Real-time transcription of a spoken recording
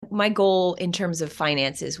my goal in terms of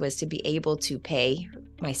finances was to be able to pay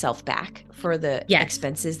myself back for the Yes.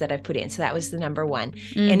 expenses that I've put in. So that was the number one.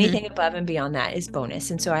 Mm-hmm. Anything above and beyond that is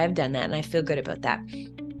bonus. And so I have done that and I feel good about that.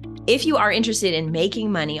 If you are interested in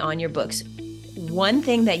making money on your books, one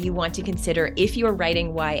thing that you want to consider if you're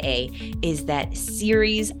writing YA is that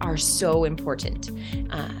series are so important.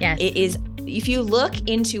 Yes. It is, if you look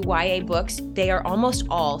into YA books, they are almost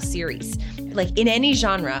all series. Like in any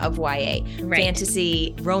genre of YA, Right.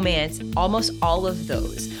 fantasy, romance, almost all of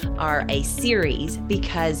those are a series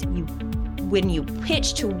because when you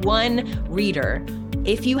pitch to one reader,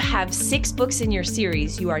 if you have 6 books in your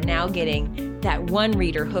series, you are now getting that one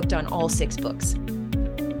reader hooked on all 6 books.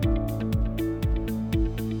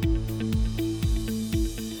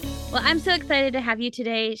 Well, I'm so excited to have you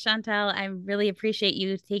today, Chantal. I really appreciate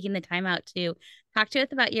you taking the time out to talk to us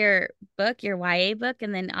about your book, your YA book,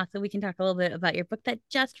 and then also we can talk a little bit about your book that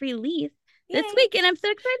just released this week. And I'm so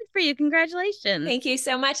excited for you. Congratulations. Thank you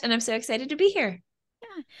so much. And I'm so excited to be here.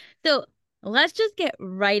 Yeah. So let's just get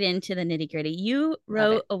right into the nitty gritty. You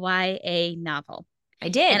wrote a YA novel. I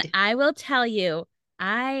did. And I will tell you,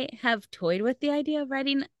 I have toyed with the idea of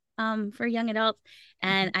writing for young adults.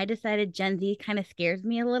 And I decided Gen Z kind of scares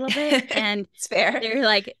me a little bit. And it's fair. They're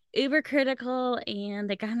like uber critical and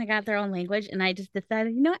they kind of got their own language. And I just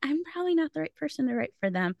decided, you know what, I'm probably not the right person to write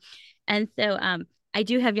for them. And so I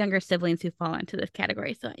do have younger siblings who fall into this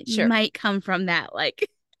category. So it might come from that like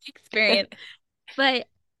experience. But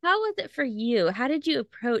how was it for you? How did you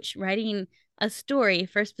approach writing a story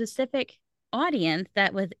for a specific audience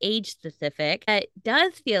that was age specific? It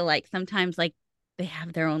does feel like sometimes like they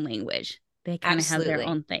have their own language. They kind of have their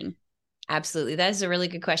own thing. Absolutely. That is a really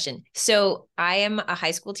good question. So I am a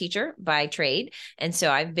high school teacher by trade. And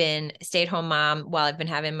so I've been a stay-at-home mom while I've been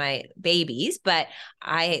having my babies, but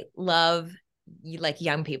I love like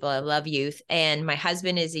young people. I love youth. And my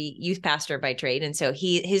husband is a youth pastor by trade. And so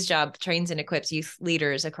his job trains and equips youth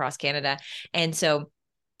leaders across Canada. And so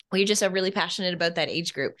we just are really passionate about that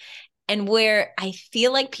age group. And where I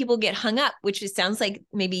feel like people get hung up, which it sounds like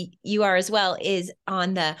maybe you are as well, is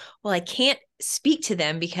on well, I can't speak to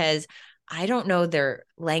them because I don't know their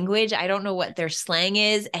language. I don't know what their slang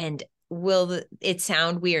is. And will it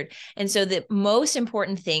sound weird? And so the most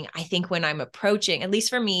important thing, I think, when I'm approaching, at least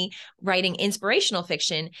for me, writing inspirational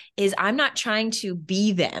fiction, is I'm not trying to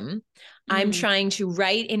be them. I'm trying to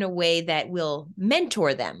write in a way that will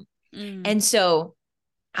mentor them. And so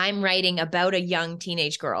I'm writing about a young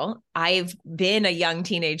teenage girl. I've been a young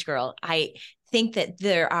teenage girl. I think that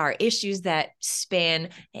there are issues that span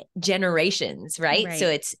generations, right? So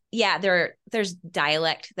it's, there's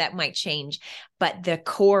dialect that might change, but the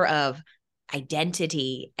core of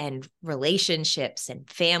identity and relationships and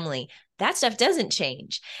family, that stuff doesn't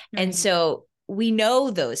change. And so we know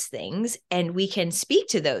those things and we can speak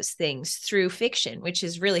to those things through fiction, which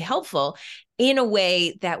is really helpful in a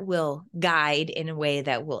way that will guide, in a way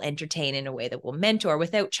that will entertain, in a way that will mentor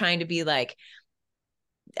without trying to be like,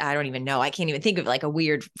 I don't even know. I can't even think of like a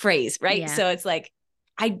weird phrase, right? So it's like,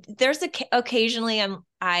 occasionally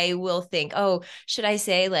I will think, oh, should I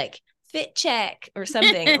say like fit check or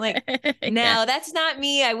something? Like, no, that's not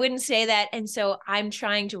me. I wouldn't say that. And so I'm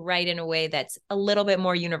trying to write in a way that's a little bit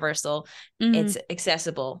more universal. It's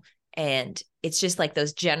accessible. And it's just like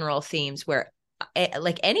those general themes where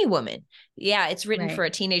like any woman, it's written for a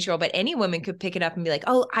teenage girl, but any woman could pick it up and be like,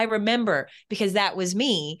 oh, I remember because that was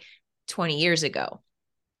me 20 years ago.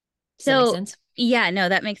 Does that make sense? Yeah, no,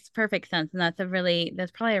 that makes perfect sense. And that's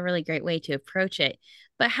probably a really great way to approach it.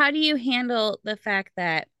 But how do you handle the fact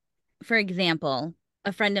that, for example,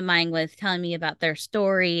 a friend of mine was telling me about their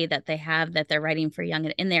story that they have that they're writing for young,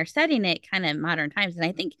 and they're setting it kind of modern times. And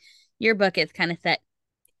I think your book is kind of set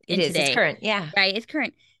in today. It's current. Yeah. Right. It's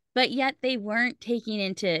current. But yet they weren't taking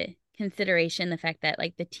into consideration the fact that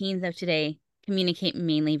like the teens of today communicate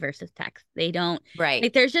mainly versus text. They don't. Right.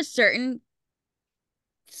 Like there's just certain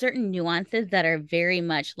nuances that are very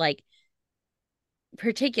much like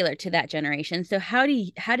particular to that generation. So how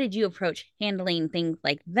did you approach handling things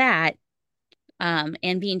like that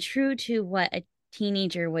and being true to what a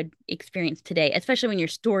teenager would experience today, especially when your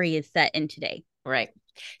story is set in today? Right.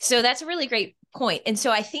 So that's a really great point. And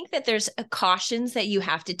so I think that there's cautions that you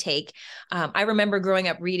have to take. I remember growing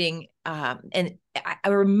up reading and I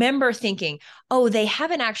remember thinking, oh, they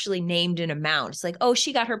haven't actually named an amount. It's like, oh,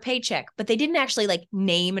 she got her paycheck, but they didn't actually like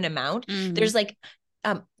name an amount. There's like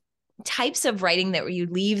types of writing that where you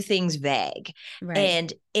leave things vague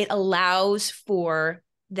and it allows for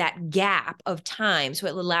that gap of time. So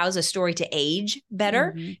it allows a story to age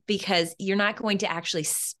better because you're not going to actually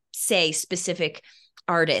say specific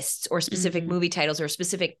artists or specific movie titles or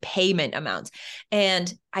specific payment amounts.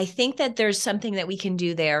 And I think that there's something that we can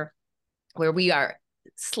do there where we are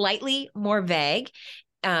slightly more vague,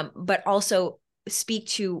 but also speak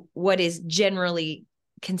to what is generally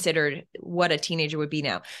considered what a teenager would be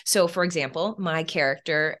now. So for example, my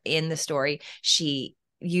character in the story, she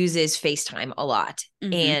uses FaceTime a lot,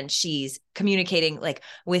 and she's communicating like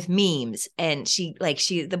with memes, and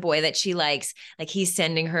the boy that she likes, like he's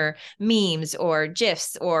sending her memes or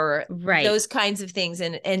GIFs or those kinds of things.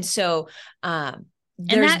 And so, and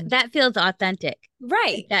that feels authentic,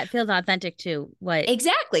 right? That feels authentic to what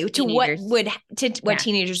exactly to what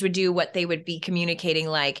teenagers would do, what they would be communicating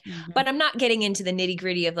like. But I'm not getting into the nitty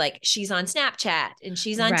gritty of like she's on Snapchat and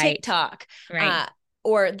she's on TikTok,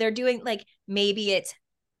 or they're doing like, maybe it's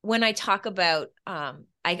when I talk about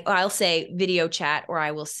I'll say video chat, or I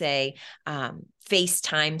will say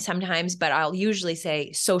FaceTime sometimes, but I'll usually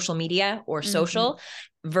say social media or social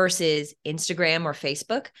versus Instagram or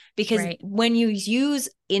Facebook, because when you use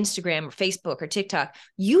Instagram or Facebook or TikTok,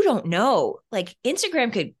 you don't know, like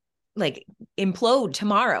Instagram could like implode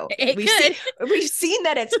tomorrow. We've seen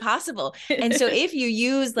that it's possible. And so if you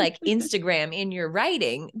use like Instagram in your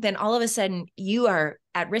writing, then all of a sudden you are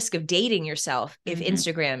at risk of dating yourself if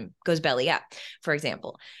Instagram goes belly up, for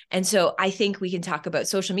example. And so I think we can talk about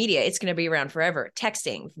social media. It's going to be around forever.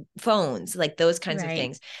 Texting, phones, like those kinds of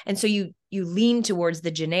things. And so you lean towards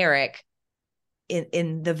the generic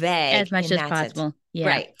in the vague as much as possible. Sense. Yeah.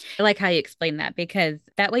 Right. I like how you explain that, because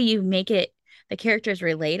that way you make it, the characters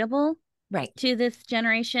relatable to this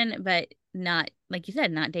generation, but not, like you said,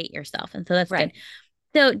 not date yourself. And so that's good.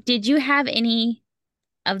 So did you have any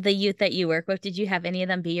of the youth that you work with, did you have any of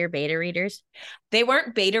them be your beta readers? They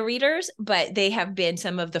weren't beta readers, but they have been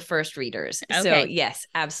some of the first readers. Okay. So yes,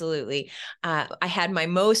 absolutely. I had my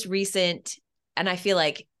most recent, and I feel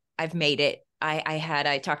like I've made it.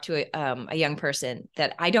 I talked to a young person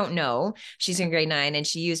that I don't know. She's in grade 9, and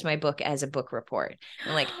she used my book as a book report.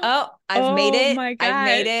 I'm like, oh, I've made it. I've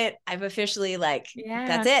made it. I've officially that's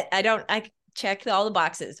it. I checked all the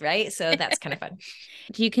boxes, right? So that's kind of fun.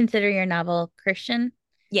 Do you consider your novel Christian?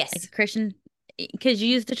 Yes. Like Christian, because you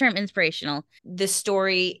use the term inspirational. The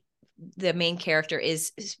story, the main character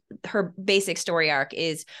her basic story arc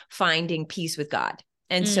is finding peace with God.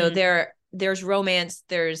 And so there's romance,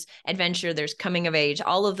 there's adventure, there's coming of age,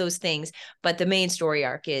 all of those things. But the main story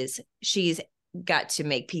arc is she's got to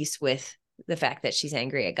make peace with the fact that she's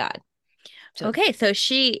angry at God. So, okay. So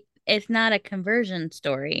it's not a conversion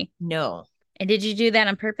story. No. And did you do that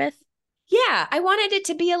on purpose? Yeah, I wanted it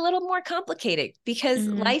to be a little more complicated, because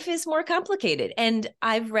life is more complicated. And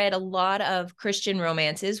I've read a lot of Christian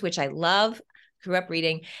romances, which I love, grew up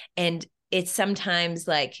reading. And it's sometimes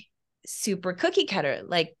like super cookie cutter.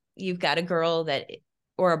 Like you've got a girl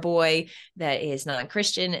or a boy that is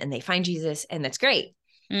non-Christian and they find Jesus, and that's great.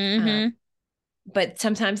 But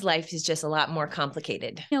sometimes life is just a lot more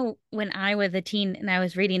complicated. You know, when I was a teen and I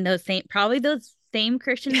was reading those same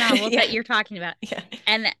Christian novels that you're talking about. Yeah.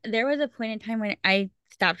 And there was a point in time when I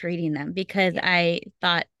stopped reading them because I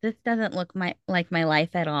thought, this doesn't look like my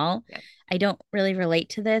life at all. Yeah. I don't really relate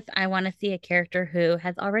to this. I want to see a character who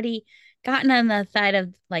has already gotten on the side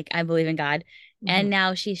of like, I believe in God. And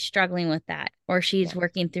now she's struggling with that, or she's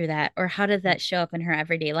working through that, or how does that show up in her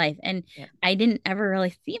everyday life? And I didn't ever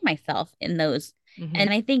really see myself in those. And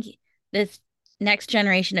I think this next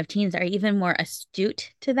generation of teens are even more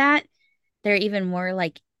astute to that. They're even more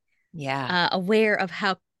like, aware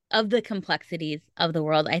of the complexities of the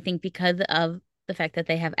world. I think because of the fact that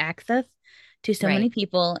they have access to so many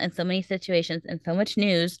people and so many situations and so much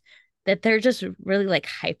news, that they're just really like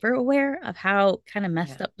hyper aware of how kind of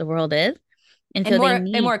messed up the world is. And so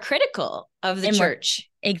they're more critical of the church.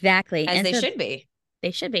 Exactly. As they should be.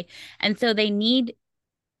 They should be. And so they need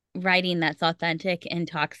writing that's authentic and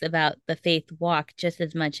talks about the faith walk just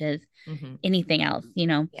as much as anything else, you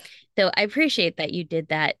know? Yeah. So I appreciate that you did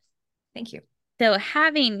that. Thank you. So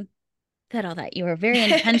having said all that, you were very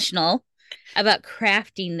intentional about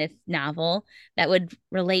crafting this novel that would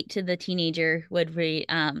relate to the teenager, would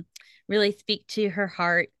really speak to her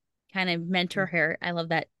heart, kind of mentor her. I love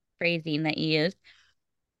that phrasing that you used.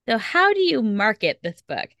 So how do you market this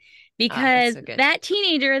book? Because that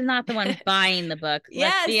teenager is not the one buying the book.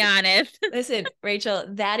 Let's be honest. Listen, Rachel,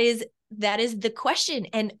 that is the question.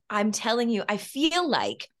 And I'm telling you, I feel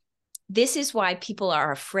like this is why people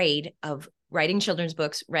are afraid of writing children's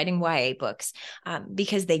books, writing YA books,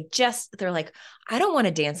 because they're like, I don't want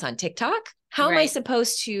to dance on TikTok. How am I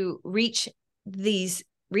supposed to reach these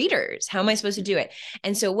readers? How am I supposed to do it?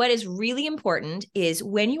 And so what is really important is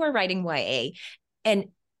when you are writing YA,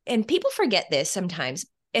 and people forget this sometimes,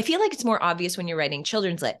 I feel like it's more obvious when you're writing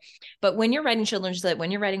children's lit, but when you're writing children's lit,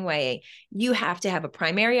 when you're writing YA, you have to have a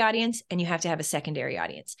primary audience and you have to have a secondary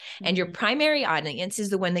audience. And your primary audience is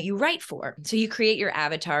the one that you write for. So you create your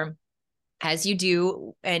avatar as you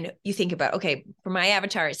do, and you think about, okay, for my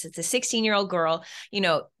avatar, it's a 16-year-old girl,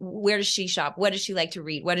 where does she shop? What does she like to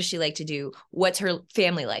read? What does she like to do? What's her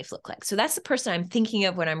family life look like? So that's the person I'm thinking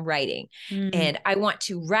of when I'm writing. And I want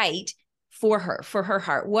to write for her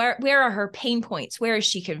heart. Where are her pain points? Where is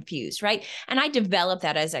she confused? Right. And I develop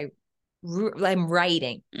that as I'm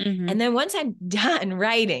writing. And then once I'm done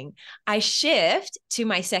writing, I shift to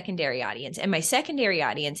my secondary audience, and my secondary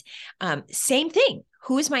audience, same thing.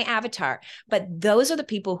 Who is my avatar? But those are the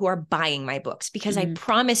people who are buying my books, because I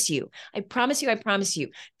promise you,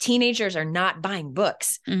 teenagers are not buying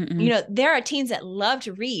books. There are teens that love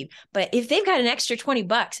to read, but if they've got an extra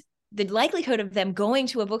 $20, the likelihood of them going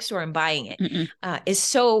to a bookstore and buying it is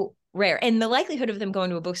so rare. And the likelihood of them going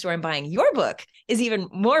to a bookstore and buying your book is even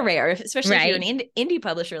more rare, especially if you're an indie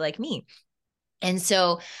publisher like me. And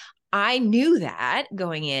so I knew that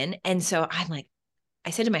going in. And so I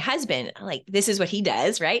said to my husband, like, this is what he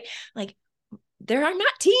does, right? Like, there are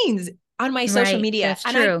not teens on my social media. That's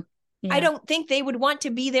true. I don't think they would want to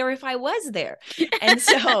be there if I was there. And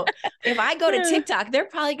so if I go to TikTok, they're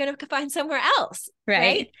probably going to find somewhere else.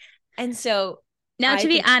 Right. And so now, to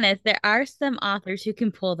be honest, there are some authors who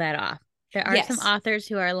can pull that off. There are some authors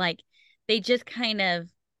who are like, they just kind of,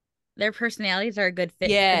 their personalities are a good fit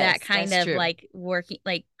for that kind of like working,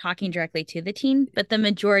 like talking directly to the teen, but the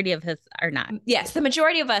majority of us are not. Yes. The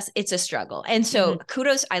majority of us, it's a struggle. And so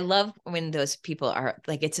kudos. I love when those people are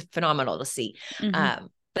like, it's phenomenal to see. But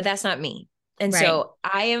that's not me. And so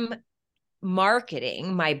I am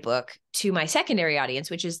marketing my book to my secondary audience,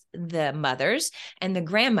 which is the mothers and the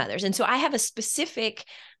grandmothers. And so I have a specific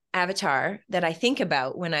avatar that I think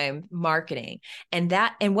about when I'm marketing, and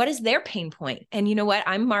what is their pain point. And you know what?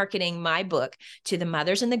 I'm marketing my book to the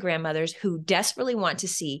mothers and the grandmothers who desperately want to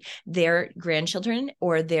see their grandchildren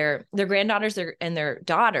or their granddaughters and their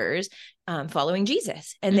daughters following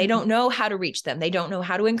Jesus. And they don't know how to reach them. They don't know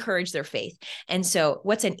how to encourage their faith. And so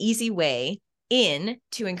what's an easy way in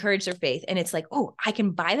to encourage their faith? And it's like, oh, I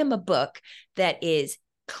can buy them a book that is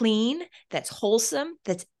clean, that's wholesome,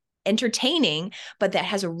 that's entertaining, but that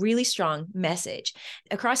has a really strong message.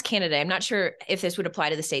 Across Canada, I'm not sure if this would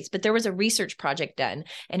apply to the States, but there was a research project done,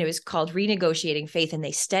 and it was called Renegotiating Faith. And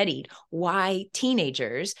they studied why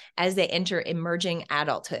teenagers, as they enter emerging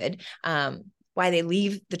adulthood, why they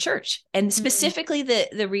leave the church. And specifically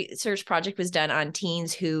the research project was done on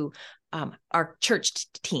teens who are church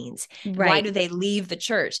teens. Why do they leave the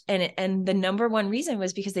church? And the number one reason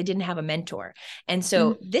was because they didn't have a mentor. And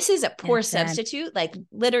so this is a poor substitute, like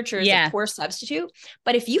literature is a poor substitute.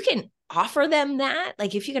 But if you can offer them that,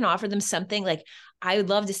 like if you can offer them something, like I would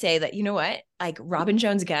love to say that, you know what, like Robin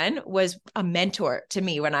Jones Gunn was a mentor to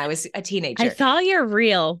me when I was a teenager. I saw your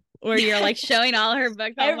reel where you're like showing all her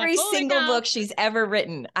books. Every single book she's ever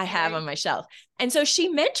written, I have on my shelf. And so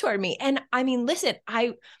she mentored me. And I mean, listen,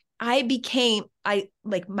 I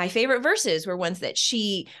like my favorite verses were ones that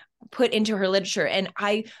she put into her literature. And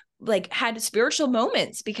I like had spiritual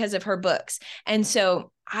moments because of her books. And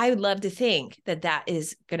so I would love to think that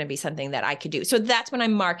is going to be something that I could do. So that's when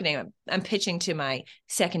I'm marketing. I'm pitching to my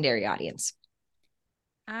secondary audience.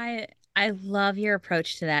 I love your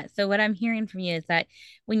approach to that. So what I'm hearing from you is that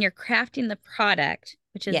when you're crafting the product,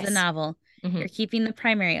 which is the novel, you're keeping the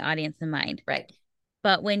primary audience in mind. Right.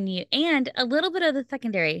 But and a little bit of the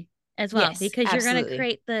secondary as well, because you're going to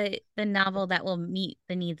create the novel that will meet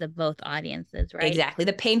the needs of both audiences, right? Exactly.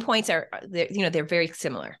 The pain points are, they're very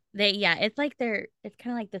similar. It's like it's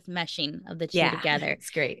kind of like this meshing of the two together. It's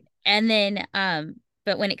great. And then,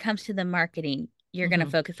 but when it comes to the marketing, you're going to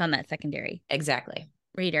focus on that secondary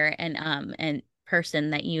reader and person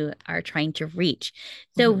that you are trying to reach.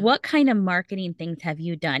 So what kind of marketing things have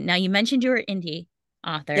you done? Now, you mentioned you were indie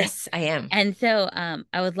author. Yes, I am. And so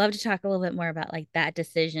I would love to talk a little bit more about like that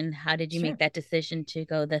decision. How did you make that decision to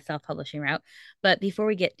go the self-publishing route? But before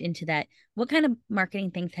we get into that, what kind of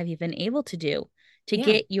marketing things have you been able to do to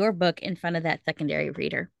get your book in front of that secondary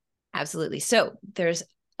reader? Absolutely. So there's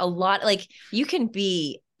a lot, like you can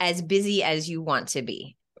be as busy as you want to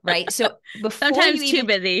be, right? So before sometimes too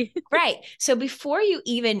busy. Right. So before you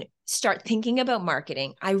even start thinking about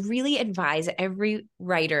marketing, I really advise every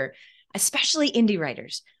writer, especially indie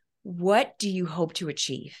writers, what do you hope to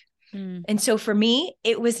achieve? And so for me,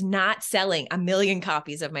 it was not selling 1 million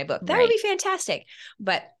copies of my book. That would be fantastic.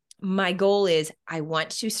 But my goal is I want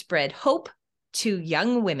to spread hope to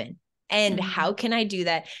young women. And how can I do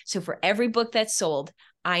that? So for every book that's sold,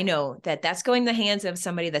 I know that that's going in the hands of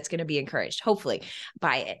somebody that's going to be encouraged, hopefully,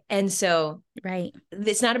 by it. And so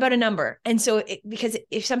it's not about a number. And so because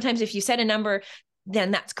if you set a number,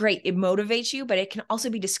 then that's great. It motivates you, but it can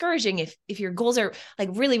also be discouraging if your goals are like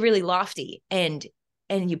really, really lofty and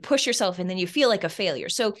you push yourself and then you feel like a failure.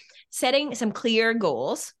 So setting some clear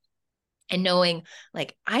goals and knowing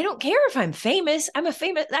like, I don't care if I'm famous. I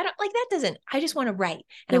just want to write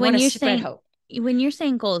and I want to spread hope. When you're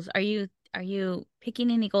saying goals, are you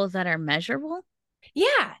picking any goals that are measurable?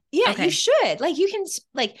 Yeah. Okay. You should. Like, you can,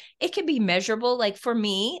 like, it can be measurable. Like for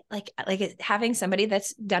me, like having somebody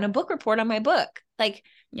that's done a book report on my book, like,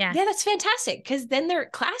 yeah, that's fantastic. Cause then their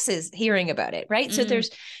classes hearing about it. Right. So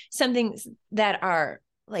there's some things that are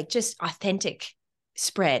like just authentic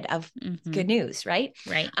spread of good news. Right.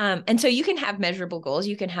 And so you can have measurable goals.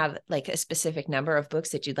 You can have like a specific number of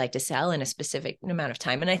books that you'd like to sell in a specific amount of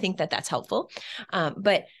time. And I think that that's helpful.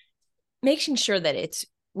 But making sure that it's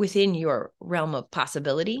within your realm of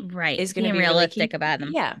possibility is going to be realistic about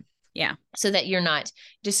them. Yeah. So that you're not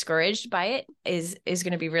discouraged by it is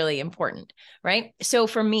going to be really important. Right. So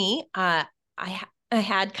for me, I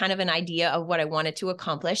had kind of an idea of what I wanted to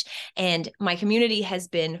accomplish, and my community has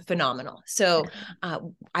been phenomenal. So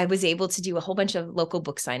I was able to do a whole bunch of local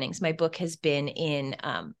book signings. My book has been in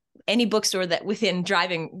any bookstore that within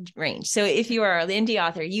driving range. So if you are an indie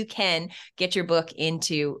author, you can get your book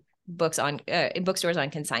into bookstores on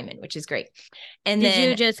consignment, which is great. And did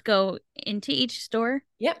you just go into each store?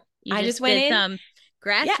 Yep. I just went in some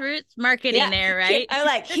grassroots marketing there, right? I'm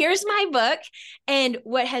like, here's my book. And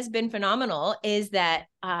what has been phenomenal is that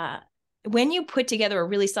when you put together a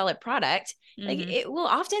really solid product, like it will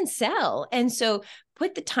often sell. And so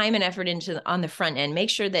put the time and effort on the front end,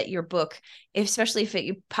 make sure that your book, especially if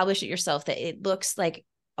you publish it yourself, that it looks like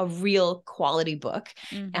a real quality book.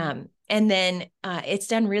 And then it's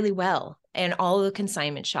done really well. And all the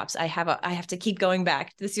consignment shops, I have to keep going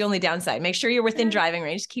back. This is the only downside. Make sure you're within driving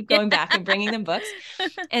range. Keep going back and bringing them books.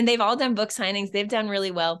 And they've all done book signings. They've done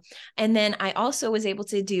really well. And then I also was able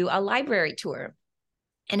to do a library tour.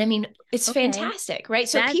 And I mean, it's fantastic, right?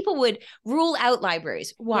 So people would rule out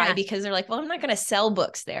libraries. Why? Because they're like, well, I'm not going to sell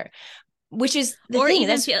books there. Which is the thing.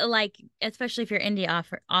 Even feel like, especially if you're indie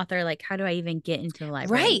author, like, how do I even get into the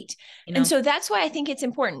library? Right. And so that's why I think it's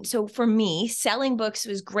important. So for me, selling books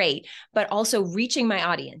was great, but also reaching my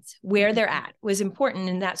audience where they're at was important.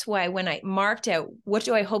 And that's why when I marked out, what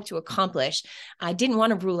do I hope to accomplish? I didn't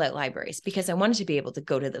want to rule out libraries because I wanted to be able to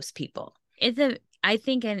go to those people. I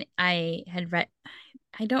think, and I had read,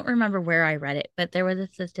 I don't remember where I read it, but there was a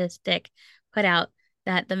statistic put out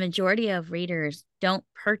that the majority of readers don't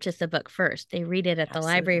purchase a book first. They read it at the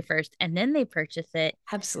library first, and then they purchase it.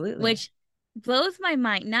 Absolutely. Which blows my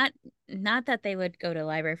mind. Not that they would go to the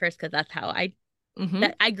library first, because that's how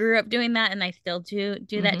I grew up doing that, and I still do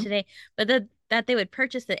that today. But that they would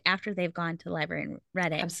purchase it after they've gone to the library and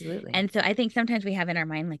read it. Absolutely. And so I think sometimes we have in our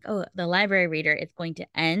mind, like, oh, the library reader is going to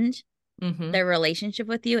end their relationship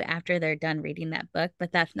with you after they're done reading that book.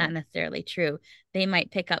 But that's not necessarily true. They might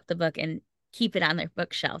pick up the book and keep it on their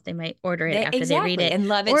bookshelf. They might order it after they read it and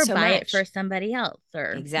love it, or so buy much. it for somebody else.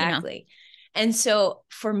 Or And so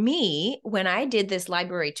for me, when I did this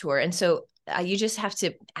library tour, and so you just have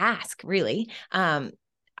to ask, really. I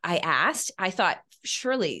thought,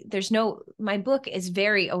 surely my book is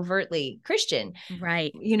very overtly Christian,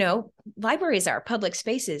 right? Libraries are public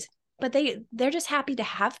spaces, but they're just happy to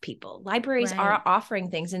have people. Libraries are offering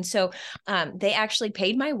things. And so they actually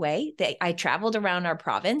paid my way. I traveled around our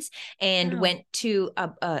province and went to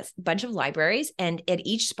a bunch of libraries. And at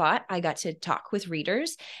each spot, I got to talk with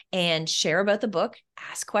readers and share about the book,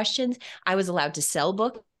 ask questions. I was allowed to sell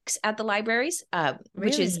books at the libraries,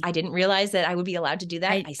 which is, I didn't realize that I would be allowed to do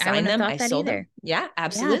that. I signed them. I sold them. Yeah,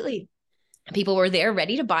 absolutely. Yeah. People were there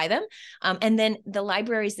ready to buy them. And then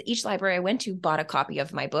each library I went to bought a copy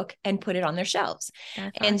of my book and put it on their shelves.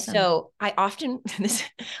 That's and awesome. So I often,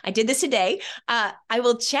 I did this today. I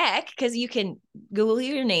will check, because you can Google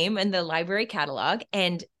your name and the library catalog,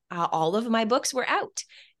 and all of my books were out.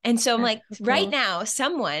 And so I'm like, cool. Right now,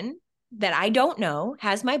 someone that I don't know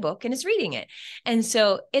has my book and is reading it. And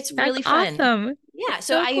so it's really fun. Awesome. Yeah.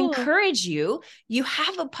 So I encourage you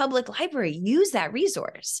have a public library, use that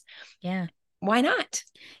resource. Yeah. Why not?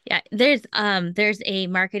 Yeah. There's a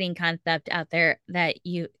marketing concept out there that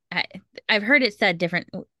I've heard it said different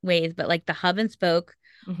ways, but like the hub and spoke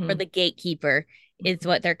or the gatekeeper is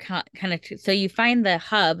what they're kind of, so you find the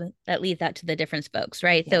hub that leads out to the different spokes,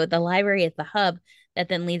 right? Yeah. So the library is the hub that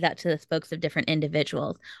then leads out to the spokes of different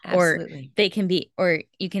individuals. Absolutely. Or they can be, or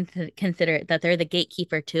you can consider it that they're the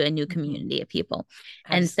gatekeeper to a new community of people.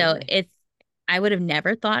 Absolutely. And so I would have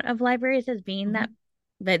never thought of libraries as being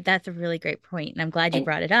But that's a really great point, and I'm glad you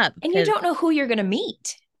brought it up. And you don't know who you're going to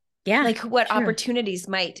meet. Yeah. Like what opportunities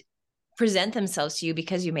might present themselves to you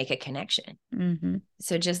because you make a connection. Mm-hmm.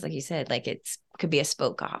 So just like you said, like could be a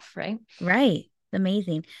spoke off, right? Right.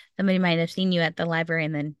 Amazing. Somebody might have seen you at the library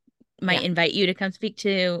and then might invite you to come speak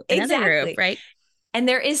to another group, right? And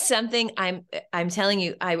there is something I'm telling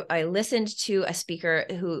you, I listened to a speaker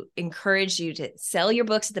who encouraged you to sell your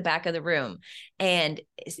books at the back of the room. And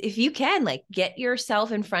if you can, like, get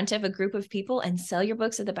yourself in front of a group of people and sell your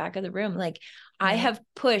books at the back of the room. Like, I have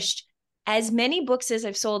pushed as many books as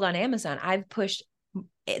I've sold on Amazon. I've pushed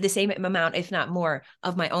the same amount, if not more,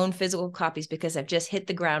 of my own physical copies because I've just hit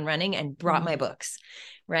the ground running and brought my books.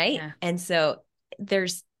 Right. Yeah. And so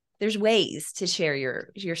there's ways to share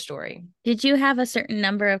your story. Did you have a certain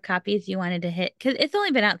number of copies you wanted to hit? Because it's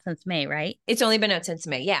only been out since May, right? It's only been out since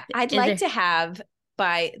May. Yeah. I'd like to have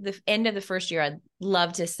by the end of the first year, I'd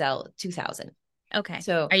love to sell 2,000. Okay.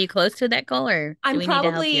 So are you close to that goal, or do we need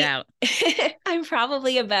to help you out? I'm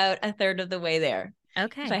probably about a third of the way there.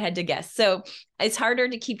 Okay. If I had to guess. So it's harder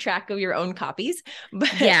to keep track of your own copies, but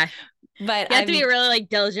but you have to be really like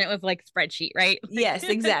diligent with like spreadsheet, right? Yes,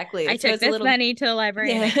 exactly. I took this money to the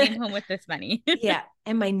library and I came home with this money. Yeah.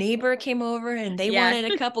 And my neighbor came over and they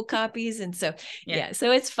wanted a couple copies. And so,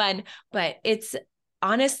 so it's fun, but it's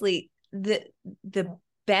honestly the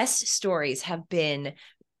best stories have been,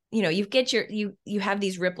 you get you have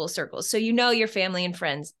these ripple circles. So, your family and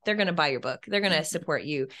friends, they're going to buy your book. They're going to support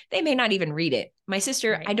you. They may not even read it. My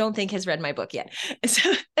sister, I don't think has read my book yet.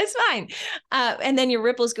 So that's fine. And then your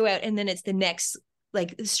ripples go out and then it's the next,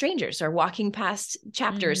 like strangers are walking past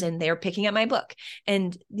chapters and they're picking up my book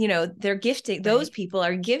and, they're gifting, those people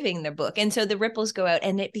are giving their book. And so the ripples go out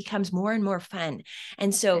and it becomes more and more fun.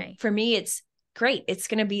 And so for me, it's great. It's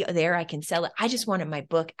going to be there. I can sell it. I just wanted my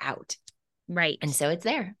book out. Right. And so it's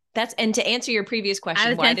there. And to answer your previous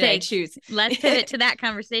question, why did I choose? Let's pivot to that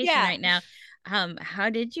conversation right now. How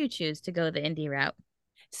did you choose to go the indie route?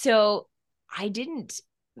 So I didn't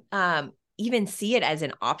even see it as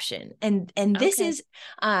an option. And this is,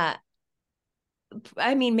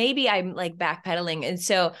 maybe I'm like backpedaling. And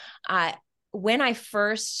so when I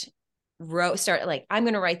first started like, I'm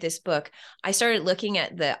going to write this book, I started looking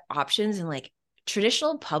at the options and like,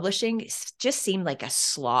 traditional publishing just seemed like a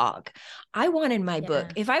slog. I wanted my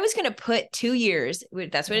book. If I was going to put 2 years,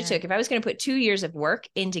 that's what it took. If I was going to put 2 years of work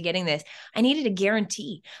into getting this, I needed a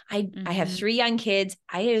guarantee. I have 3 young kids.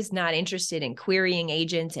 I was not interested in querying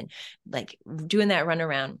agents and like doing that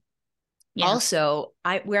runaround. Yeah. Also,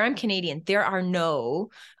 where I'm Canadian, there are no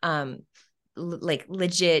like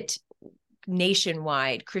legit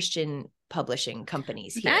nationwide Christian publishing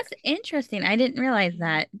companies here. That's interesting. I didn't realize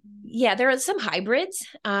that. Yeah, there are some hybrids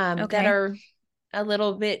that are a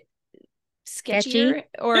little bit sketchier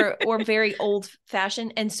or very old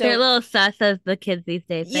fashioned. And so they're a little sus, as the kids these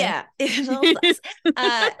days. Yeah.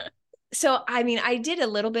 So, I did a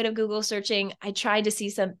little bit of Google searching. I tried to see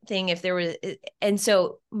something if there was, and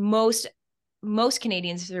so most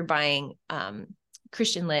Canadians, if they're buying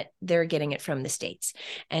Christian lit, they're getting it from the States.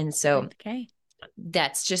 And so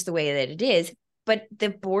that's just the way that it is. But the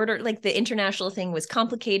border, like the international thing was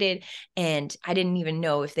complicated and I didn't even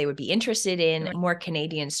know if they would be interested in a more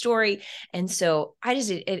Canadian story. And so I just,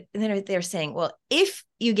 and then they're saying, well, if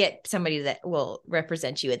you get somebody that will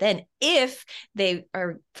represent you, and then if they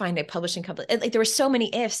find a publishing company, like there were so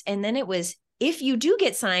many ifs. And then it was, if you do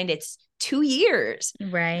get signed, it's 2 years.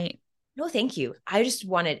 Right. No, thank you. I just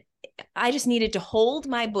needed to hold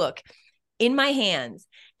my book in my hands.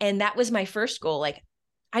 And that was my first goal. Like,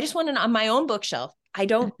 I just wanted on my own bookshelf.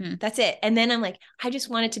 That's it. And then I'm like, I just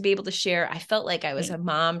wanted to be able to share. I felt like I was a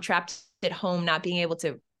mom trapped at home, not being able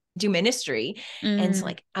to do ministry. And so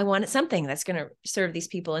like, I wanted something that's going to serve these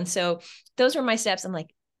people. And so those were my steps. I'm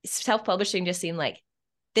like, self-publishing just seemed like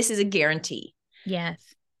this is a guarantee. Yes.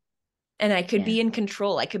 And I could be in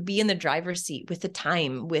control. I could be in the driver's seat with the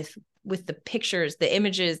time, with the pictures, the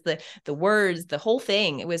images, the words, the whole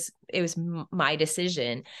thing. It was my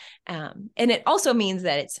decision. And it also means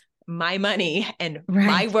that it's my money and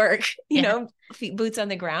my work, you know, boots on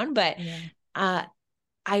the ground. But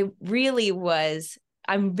I've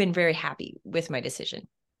been very happy with my decision.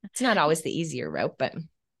 It's not always the easier route, but.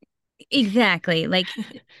 Exactly. Like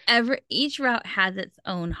each route has its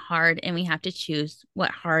own hard, and we have to choose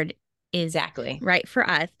what hard is right for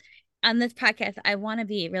us. On this podcast, I want to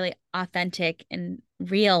be really authentic and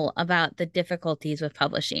real about the difficulties with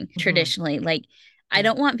publishing traditionally. Like, I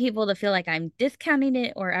don't want people to feel like I'm discounting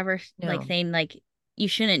it or ever like saying like, you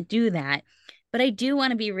shouldn't do that. But I do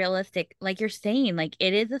want to be realistic. Like you're saying, like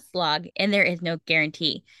it is a slog and there is no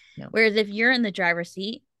guarantee. No. Whereas if you're in the driver's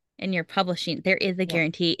seat and you're publishing, there is a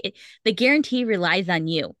guarantee. The guarantee relies on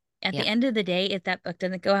you. At the end of the day, if that book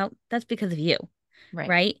doesn't go out, that's because of you.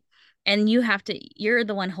 Right. And you're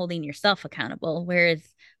the one holding yourself accountable. Whereas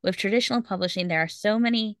with traditional publishing, there are so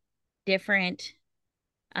many different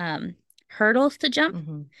hurdles to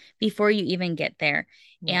jump before you even get there.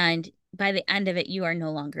 And by the end of it, you are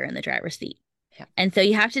no longer in the driver's seat. And so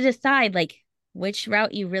you have to decide like which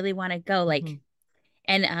route you really want to go. Like,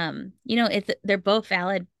 and they're both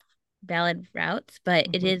valid routes, but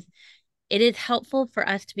it is helpful for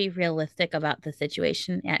us to be realistic about the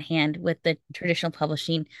situation at hand with the traditional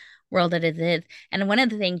publishing world that it is. And one of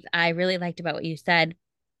the things I really liked about what you said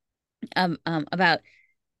about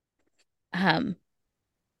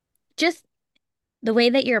just the way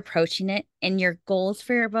that you're approaching it and your goals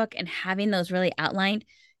for your book and having those really outlined,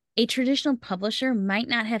 a traditional publisher might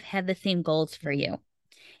not have had the same goals for you.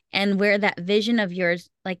 And where that vision of yours,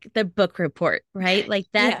 like the book report, right? Like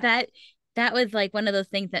that was like one of those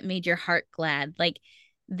things that made your heart glad. Like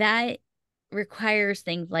that requires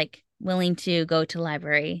things like willing to go to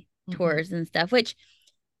library tours and stuff, which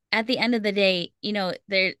at the end of the day,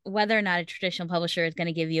 whether or not a traditional publisher is going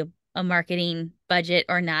to give you a marketing budget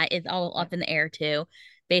or not is all up in the air too,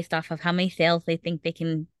 based off of how many sales they think they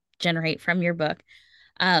can generate from your book.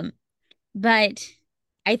 But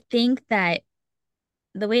I think that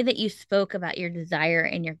the way that you spoke about your desire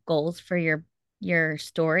and your goals for your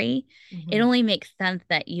story, it only makes sense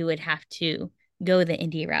that you would have to go the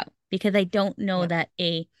indie route, because I don't know that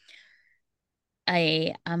a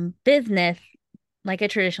business like a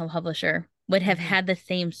traditional publisher would have had the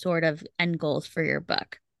same sort of end goals for your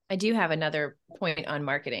book. I do have another point on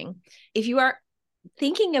marketing. If you are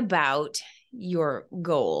thinking about your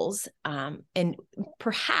goals, and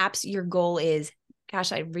perhaps your goal is,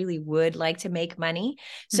 gosh, I really would like to make money.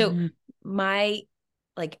 So my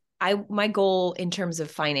goal in terms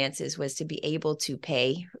of finances was to be able to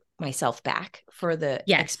pay myself back for the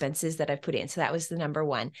expenses that I've put in. So that was the number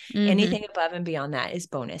one. Anything above and beyond that is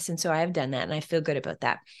bonus. And so I have done that and I feel good about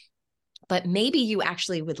that. But maybe you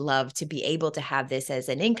actually would love to be able to have this as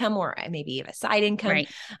an income, or maybe a side income. Right.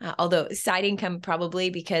 Although side income probably,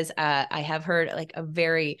 because I have heard like a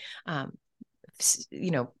very,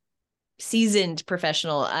 seasoned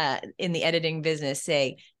professional in the editing business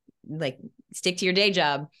say, like, stick to your day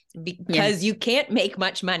job because you can't make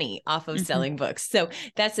much money off of selling books. So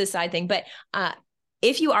that's the side thing. But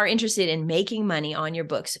if you are interested in making money on your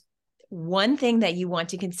books, one thing that you want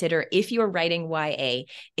to consider if you're writing YA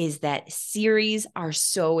is that series are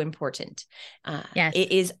so important.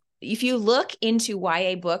 It is. If you look into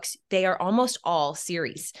YA books, they are almost all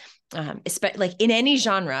series. Like in any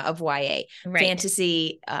genre of YA,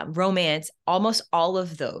 fantasy, romance, almost all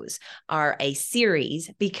of those are a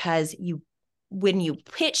series, because when you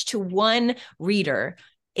pitch to one reader,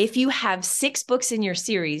 if you have 6 books in your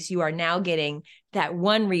series, you are now getting that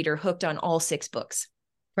one reader hooked on all 6 books.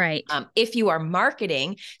 Right. If you are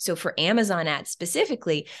marketing, so for Amazon ads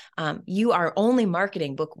specifically, you are only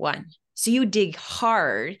marketing book 1. So you dig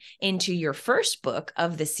hard into your first book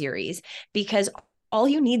of the series, because all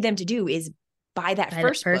you need them to do is buy that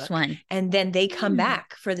first book one. And then they come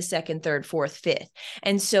back for the second, third, fourth, fifth.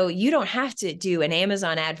 And so you don't have to do an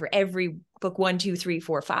Amazon ad for every book 1, 2, 3,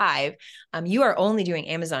 4, 5. You are only doing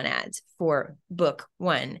Amazon ads for book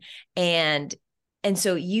 1. And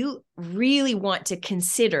so you really want to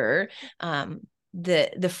consider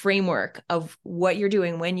the framework of what you're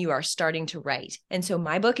doing when you are starting to write. And so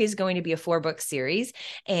my book is going to be a 4-book series.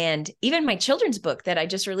 And even my children's book that I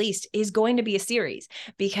just released is going to be a series,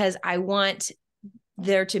 because I want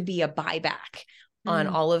there to be a buyback on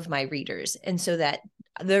all of my readers. And so that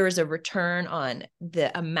there is a return on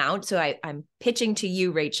the amount. So I'm pitching to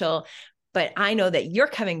you, Rachel, but I know that you're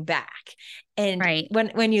coming back. And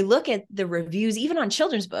when you look at the reviews, even on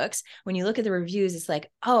children's books, when you look at the reviews, it's like,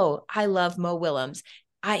 oh, I love Mo Willems.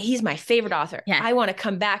 He's my favorite author. Yeah. I want to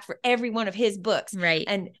come back for every one of his books. Right.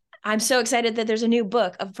 And I'm so excited that there's a new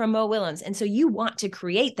book from Mo Willems. And so you want to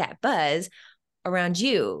create that buzz around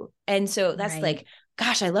you. And so that's like,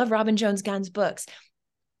 gosh, I love Robin Jones Gunn's books.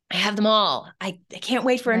 I have them all. I can't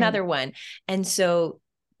wait for another one. And so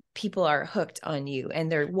people are hooked on you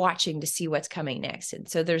and they're watching to see what's coming next. And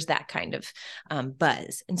so there's that kind of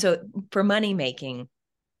buzz. And so for money making,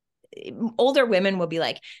 older women will be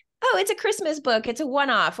like, oh, it's a Christmas book. It's a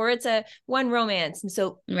one-off, or it's a one romance. And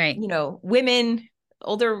so, women,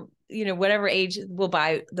 older, whatever age, will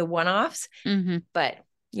buy the one-offs, but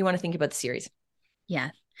you want to think about the series. Yeah.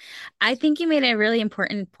 I think you made a really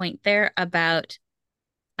important point there about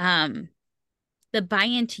the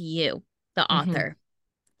buy-in to you, the author.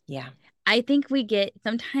 Yeah. I think we get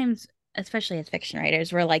sometimes especially as fiction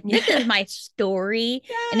writers, we're like, this is my story,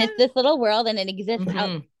 and it's this little world, and it exists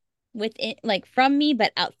out within, like, from me,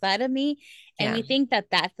 but outside of me. And we think that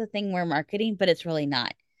that's the thing we're marketing, but it's really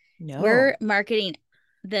not. No. We're marketing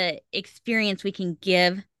the experience we can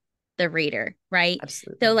give the reader, right?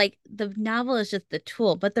 Absolutely. So like the novel is just the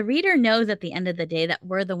tool, but the reader knows at the end of the day that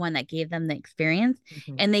we're the one that gave them the experience,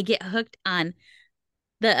 and they get hooked on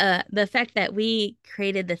the fact that we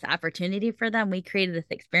created this opportunity for them, we created this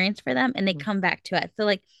experience for them, and they come back to us. So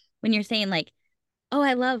like when you're saying like, oh,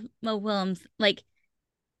 I love Mo Willems, like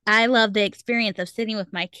I love the experience of sitting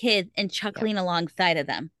with my kids and chuckling alongside of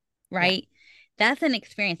them, right? That's an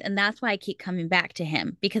experience, and that's why I keep coming back to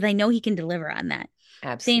him, because I know he can deliver on that.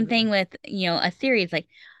 Absolutely. Same thing with, a series like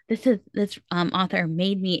this author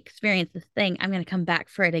made me experience this thing. I'm going to come back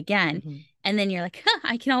for it again. And then you're like,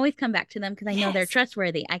 I can always come back to them because I know they're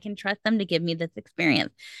trustworthy. I can trust them to give me this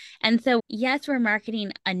experience. And so, yes, we're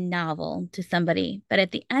marketing a novel to somebody, but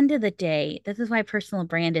at the end of the day, this is why personal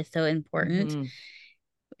brand is so important.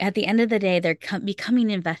 At the end of the day, they're becoming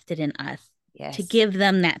invested in us to give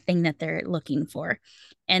them that thing that they're looking for.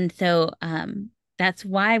 And so, that's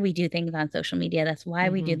why we do things on social media. That's why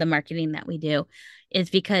we do the marketing that we do,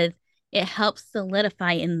 is because it helps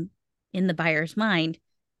solidify in the buyer's mind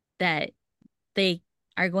that they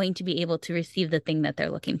are going to be able to receive the thing that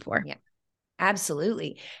they're looking for. Yeah,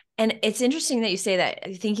 absolutely. And it's interesting that you say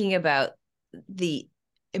that, thinking about the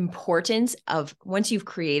importance of, once you've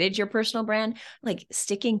created your personal brand, like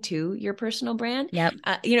sticking to your personal brand.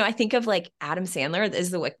 I think of like Adam Sandler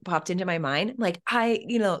is what popped into my mind. Like I,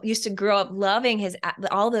 used to grow up loving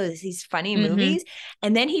all these funny movies.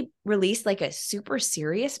 And then he released like a super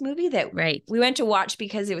serious movie that we went to watch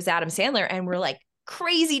because it was Adam Sandler, and we're like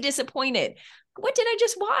crazy disappointed. What did I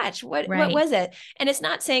just watch? What was it? And it's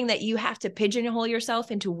not saying that you have to pigeonhole yourself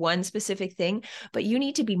into one specific thing, but you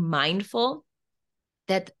need to be mindful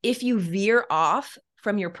that if you veer off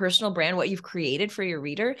from your personal brand, what you've created for your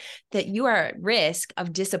reader, that you are at risk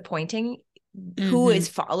of disappointing who is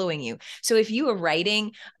following you. So if you are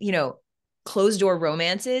writing, closed door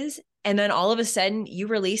romances, and then all of a sudden you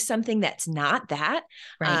release something that's not that,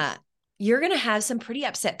 you're going to have some pretty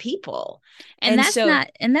upset people. And that's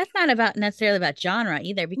not about necessarily about genre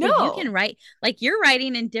either, because you can write, like you're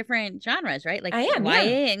writing in different genres, right? Like I am,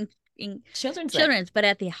 YA and children's, but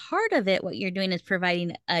at the heart of it, what you're doing is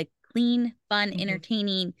providing a clean, fun,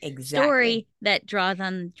 entertaining story that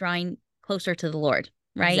drawing closer to the Lord,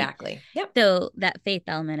 right? Exactly. Yep. So that faith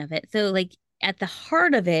element of it. So like at the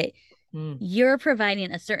heart of it, you're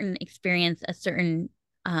providing a certain experience, a certain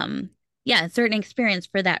experience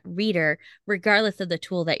for that reader, regardless of the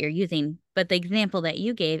tool that you're using. But the example that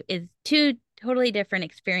you gave is two totally different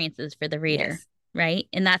experiences for the reader, right?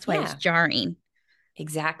 And that's why it's jarring.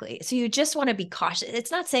 Exactly. So you just want to be cautious.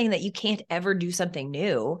 It's not saying that you can't ever do something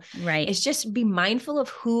new. Right. It's just be mindful of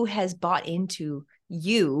who has bought into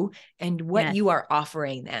you and what you are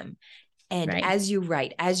offering them. And as you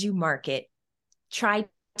write, as you market, try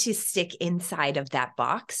to stick inside of that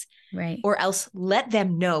box. Right. Or else let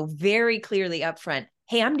them know very clearly up front,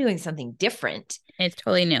 hey, I'm doing something different. It's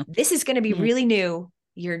totally new. This is going to be really new.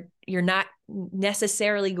 You're not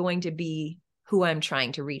necessarily going to be who I'm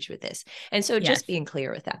trying to reach with this. And so just being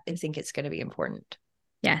clear with that, I think it's going to be important.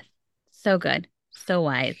 Yes. So good. So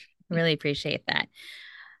wise. Really appreciate that.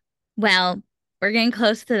 Well, we're getting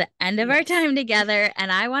close to the end of our time together,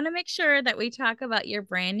 and I want to make sure that we talk about your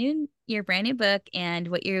brand new book and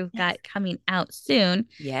what you've got coming out soon.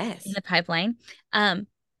 Yes. In the pipeline. And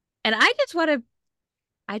I just want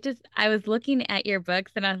to, I was looking at your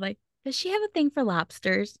books and I was like, does she have a thing for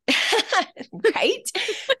lobsters? Right.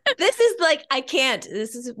 This is like,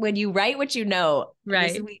 this is when you write what you know.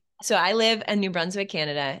 Right. So I live in New Brunswick,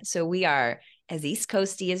 Canada. So we are as East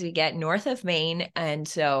Coasty as we get, north of Maine. And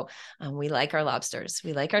so we like our lobsters.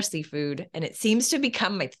 We like our seafood. And it seems to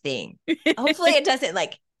become my thing. Hopefully it doesn't,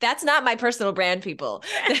 that's not my personal brand, people.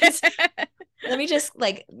 Let me just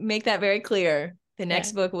make that very clear. The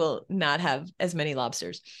next book will not have as many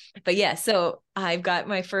lobsters. But so I've got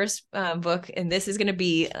my first book, and this is going to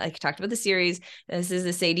be, like I talked about the series. This is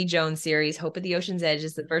the Sadie Jones series. Hope at the Ocean's Edge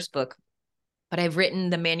is the first book. But I've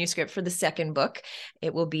written the manuscript for the second book.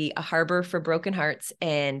 It will be A Harbor for Broken Hearts,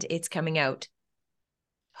 and it's coming out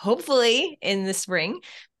hopefully in the spring,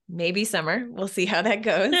 maybe summer. We'll see how that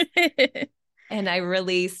goes. And I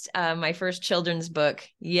released my first children's book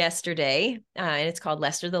yesterday, and it's called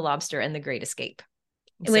Lester the Lobster and the Great Escape.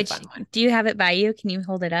 It's a fun one. Do you have it by you? Can you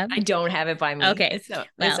hold it up? I don't have it by me. Okay. It's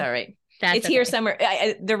all right. It's here somewhere.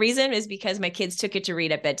 The reason is because my kids took it to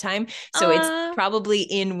read at bedtime. So it's probably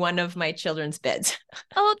in one of my children's beds.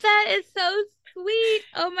 Oh, that is so sweet.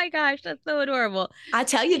 Oh my gosh, that's so adorable. I'll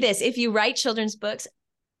tell you this, if you write children's books,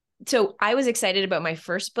 so I was excited about my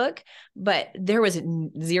first book, but there was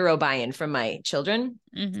zero buy-in from my children.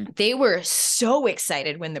 Mm-hmm. They were so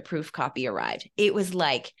excited when the proof copy arrived. It was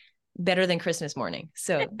like better than Christmas morning.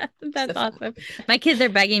 So that's awesome. My kids are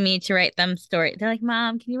begging me to write them story. They're like,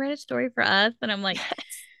 Mom, can you write a story for us? And I'm like, yes.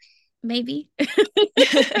 Maybe.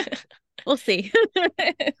 We'll see.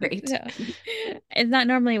 Great. So, it's not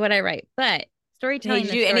normally what I write, but storytelling.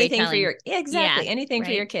 You do anything for your exactly yeah, anything right?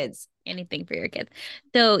 for your kids. Anything for your kids.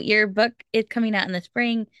 So your book is coming out in the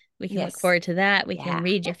spring. We can look forward to that. We can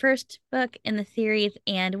read your first book in the series.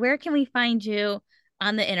 And where can we find you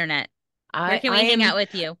on the internet? Where can we hang out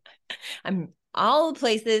with you? I'm all the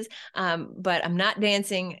places, but I'm not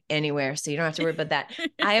dancing anywhere, so you don't have to worry about that.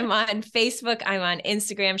 I am on Facebook. I'm on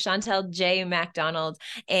Instagram, Chantal J. MacDonald,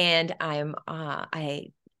 and I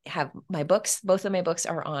have my books. Both of my books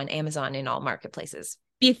are on Amazon in all marketplaces.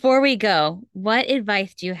 Before we go, what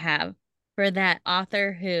advice do you have for that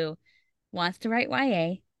author who wants to write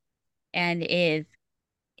YA and is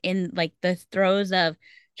in like the throes of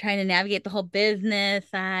trying to navigate the whole business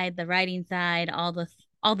side, the writing side, all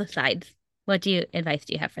the sides? What advice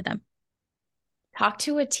do you have for them? Talk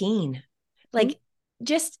to a teen. Like,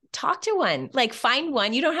 just talk to one. Like, find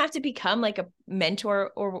one. You don't have to become like a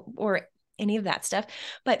mentor or any of that stuff,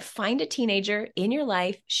 but find a teenager in your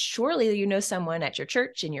life. Surely you know someone at your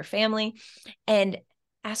church, in your family, and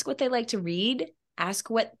ask what they like to read. Ask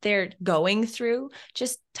what they're going through.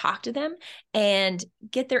 Just talk to them and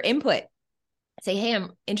get their input. Say, hey,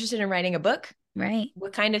 I'm interested in writing a book. Right.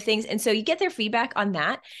 What kind of things? And so you get their feedback on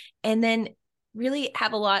that, and then really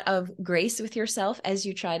have a lot of grace with yourself as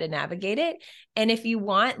you try to navigate it. And if you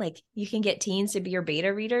want, like, you can get teens to be your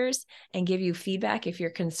beta readers and give you feedback if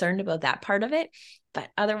you're concerned about that part of it. But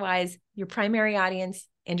otherwise, your primary audience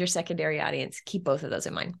and your secondary audience, keep both of those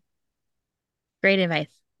in mind. Great advice.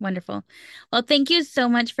 Wonderful. Well, thank you so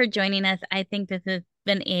much for joining us. I think this has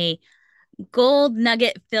been a gold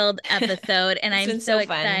nugget filled episode, and I'm so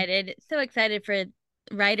excited. So excited for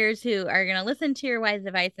writers who are going to listen to your wise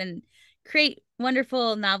advice and create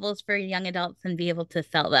wonderful novels for young adults and be able to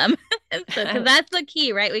sell them. Because that's the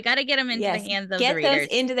key, right? We got to get them into the hands of the readers. Get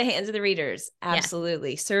those into the hands of the readers.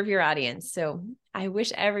 Absolutely. Yes. Serve your audience. So I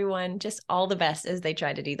wish everyone just all the best as they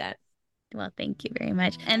try to do that. Well, thank you very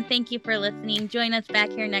much. And thank you for listening. Join us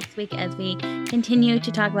back here next week as we continue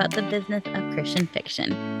to talk about the business of Christian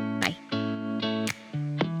fiction.